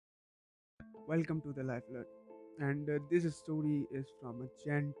Welcome to the Life Alert. And this story is from a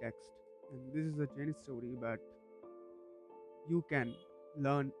Jain text. And this is a Jain story, but you can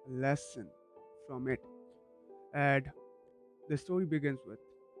learn a lesson from it. And the story begins with,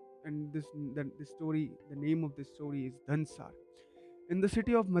 and the story, the name of the story is Dhansar. In the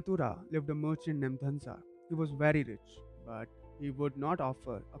city of Mathura lived a merchant named Dhansar. He was very rich, but he would not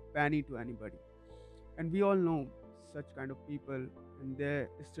offer a penny to anybody. And we all know such kind of people, and they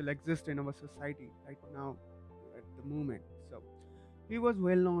still exist in our society right now at the moment. So he was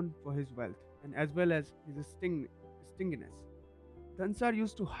well known for his wealth and as well as his stinginess. Dhansar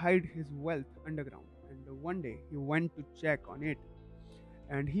used to hide his wealth underground, and one day he went to check on it,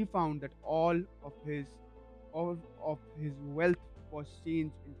 and he found that all of his wealth was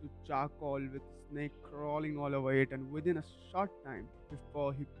changed into charcoal with snake crawling all over it. And within a short time,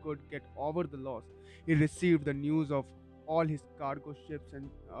 before he could get over the loss, he received the news of all his cargo ships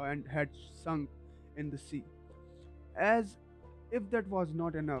and had sunk in the sea. As if that was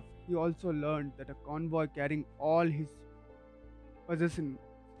not enough, he also learned that a convoy carrying all his possession,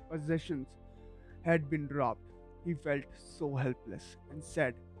 possessions had been robbed. He felt so helpless and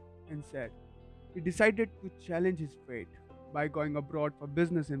sad. He decided to challenge his fate by going abroad for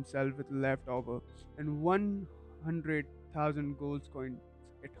business himself with leftover and 100,000 gold coins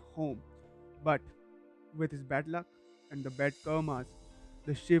at home. But with his bad luck and the bad karmas,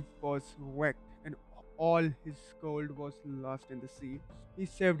 the ship was wrecked and all his gold was lost in the sea. He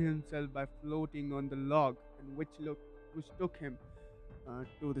saved himself by floating on the log, and which took him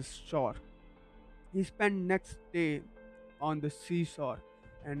to the shore. He spent next day on the seashore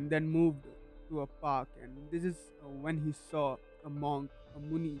and then moved to a park. And this is when he saw a monk, a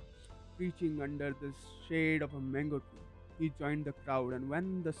muni, preaching under the shade of a mango tree. He joined the crowd, and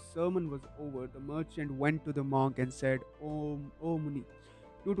when the sermon was over, the merchant went to the monk and said, O Muni,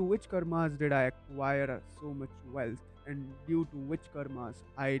 due to which karmas did I acquire so much wealth, and due to which karmas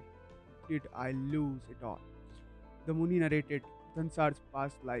I lose it all? The Muni narrated Dhansar's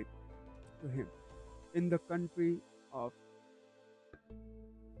past life to him. In the country of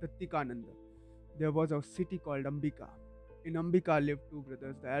Tatikananda, there was a city called Ambika. In Ambika lived two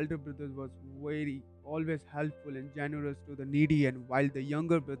brothers. The elder brother was very, always helpful and generous to the needy, and while the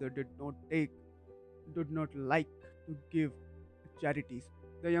younger brother did not like to give charities.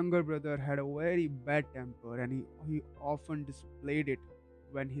 The younger brother had a very bad temper, and he often displayed it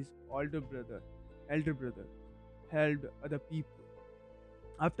when his elder brother, helped other people.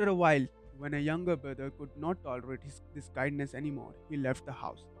 After a while, when a younger brother could not tolerate this kindness anymore, he left the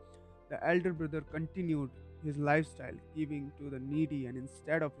house. The elder brother continued his lifestyle, giving to the needy, and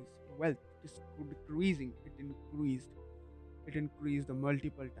instead of his wealth decreasing, it increased the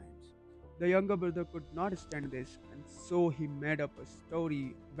multiple times. The younger brother could not stand this, and so he made up a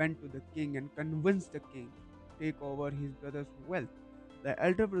story, went to the king, and convinced the king to take over his brother's wealth. The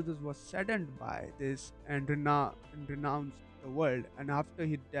elder brother was saddened by this and renounced the world. And after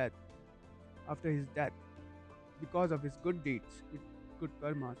his death, because of his good deeds, his good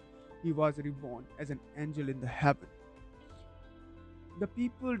karmas, he was reborn as an angel in the heaven. The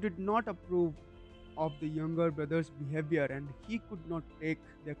people did not approve of the younger brother's behavior, and he could not take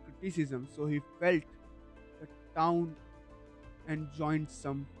their criticism, so he felt the town and joined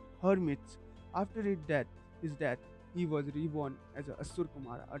some hermits. After his death, he was reborn as a Asur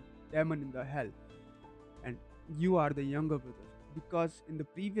Kumara, a demon in the hell. And you are the younger brother because in the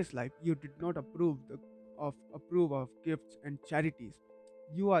previous life you did not approve of gifts and charities.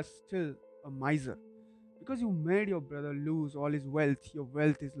 You are still a miser because you made your brother lose all his wealth. Your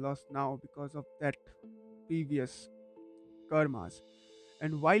wealth is lost now because of that previous karmas.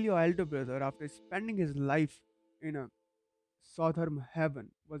 And while your elder brother, after spending his life in a southern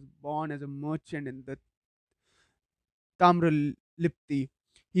heaven, was born as a merchant in the Tamralipti,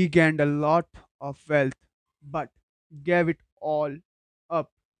 he gained a lot of wealth but gave it all up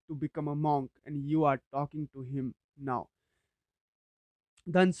to become a monk, and you are talking to him now.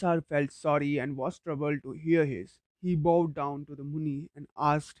 Dhansar felt sorry and was troubled to hear his. He bowed down to the Muni and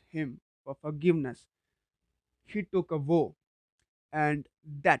asked him for forgiveness. He took a vow and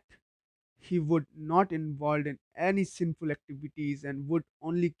that he would not involve in any sinful activities and would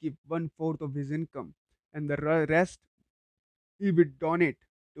only keep one fourth of his income, and the rest he would donate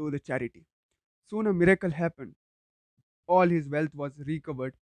to the charity. Soon a miracle happened. All his wealth was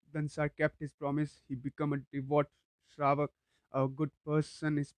recovered. Dhansar kept his promise. He became a devout Shravak, a good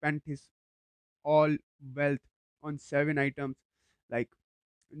person. He spent his all wealth on seven items like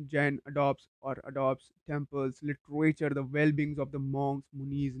Jain adopts temples, literature, the well-beings of the monks,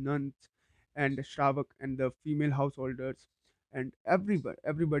 munis, nuns, and the Shravak and the female householders and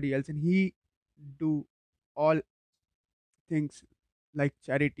everybody else. And he do all things like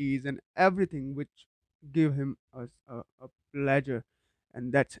charities and everything which give him a pleasure.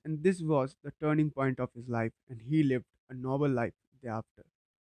 And this was the turning point of his life, and he lived a noble life thereafter.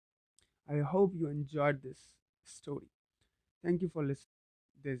 I hope you enjoyed this story. Thank you for listening.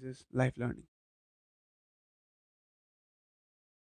 This is Life Learning.